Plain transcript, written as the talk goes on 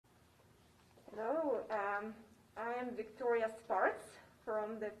I am Victoria Sparks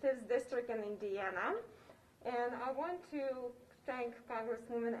from the 5th District in Indiana, and I want to thank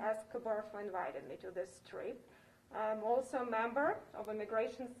Congresswoman Escobar for inviting me to this trip. I'm also a member of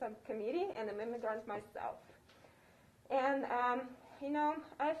Immigration Subcommittee and an immigrant myself. And,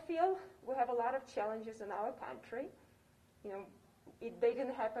 I feel we have a lot of challenges in our country. They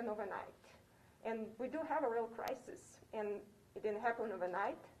didn't happen overnight. And we do have a real crisis, and it didn't happen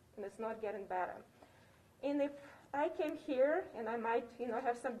overnight, and it's not getting better. And if I came here, and I might,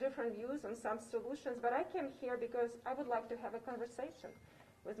 have some different views on some solutions, but I came here because I would like to have a conversation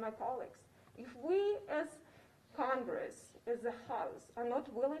with my colleagues. If we as Congress, as a House, are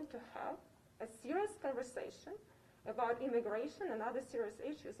not willing to have a serious conversation about immigration and other serious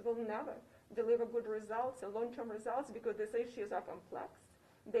issues, we'll never deliver good results and long-term results because these issues are complex.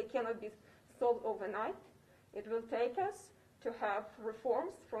 They cannot be solved overnight. It will take us to have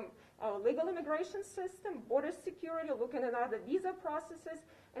reforms from our legal immigration system, border security, looking at other visa processes,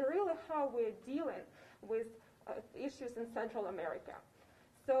 and really how we're dealing with issues in Central America.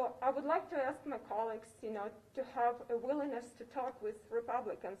 So I would like to ask my colleagues, to have a willingness to talk with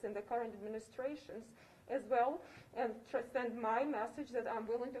Republicans in the current administrations as well, and send my message that I'm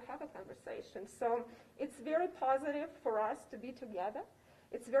willing to have a conversation. So it's very positive for us to be together.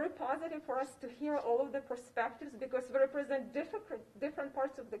 It's very positive for us to hear all of the perspectives because we represent different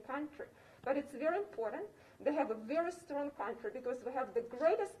parts of the country. But it's very important to have a very strong country because we have the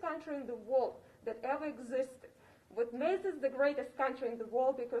greatest country in the world that ever existed. What makes us the greatest country in the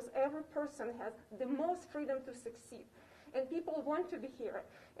world because every person has the most freedom to succeed. And people want to be here.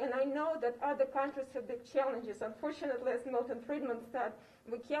 And I know that other countries have big challenges. Unfortunately, as Milton Friedman said,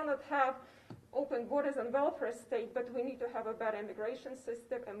 we cannot have open borders and welfare state, but we need to have a better immigration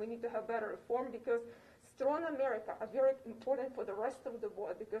system and we need to have better reform because strong America are very important for the rest of the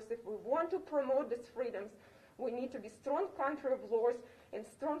world because if we want to promote these freedoms, we need to be strong country of laws and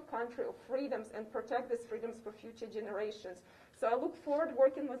strong country of freedoms and protect these freedoms for future generations. So I look forward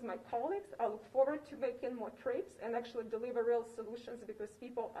working with my colleagues. I look forward to making more trips and actually deliver real solutions because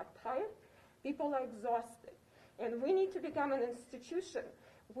people are tired, people are exhausted. And we need to become an institution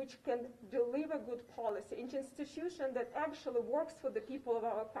which can deliver good policy, an institution that actually works for the people of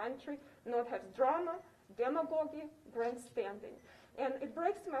our country, not has drama, demagoguery, grandstanding. And it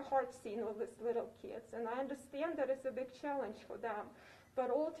breaks my heart seeing all these little kids, and I understand that it's a big challenge for them. But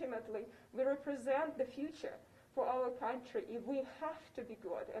ultimately, we represent the future for our country. If we have to be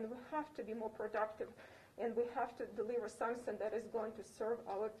good, and we have to be more productive, and we have to deliver something that is going to serve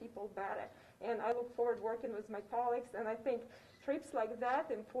our people better. And I look forward working with my colleagues, and I think trips like that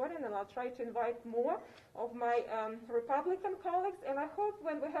are important, and I'll try to invite more of my Republican colleagues, and I hope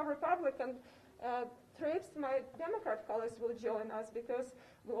when we have Republican trips, my Democrat colleagues will join us because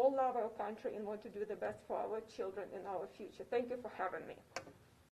we all love our country and want to do the best for our children and our future. Thank you for having me.